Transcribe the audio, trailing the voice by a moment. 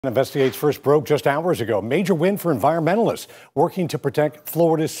Investigates first broke just hours ago. Major win for environmentalists working to protect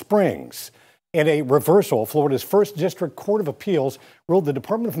Florida's springs. In a reversal, Florida's First District Court of Appeals ruled the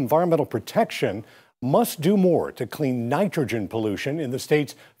Department of Environmental Protection must do more to clean nitrogen pollution in the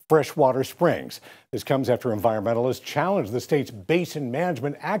state's freshwater springs. This comes after environmentalists challenged the state's basin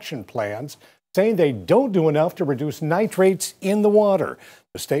management action plans, saying they don't do enough to reduce nitrates in the water.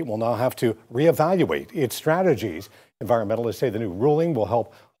 The state will now have to reevaluate its strategies. Environmentalists say the new ruling will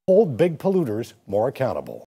help hold big polluters more accountable.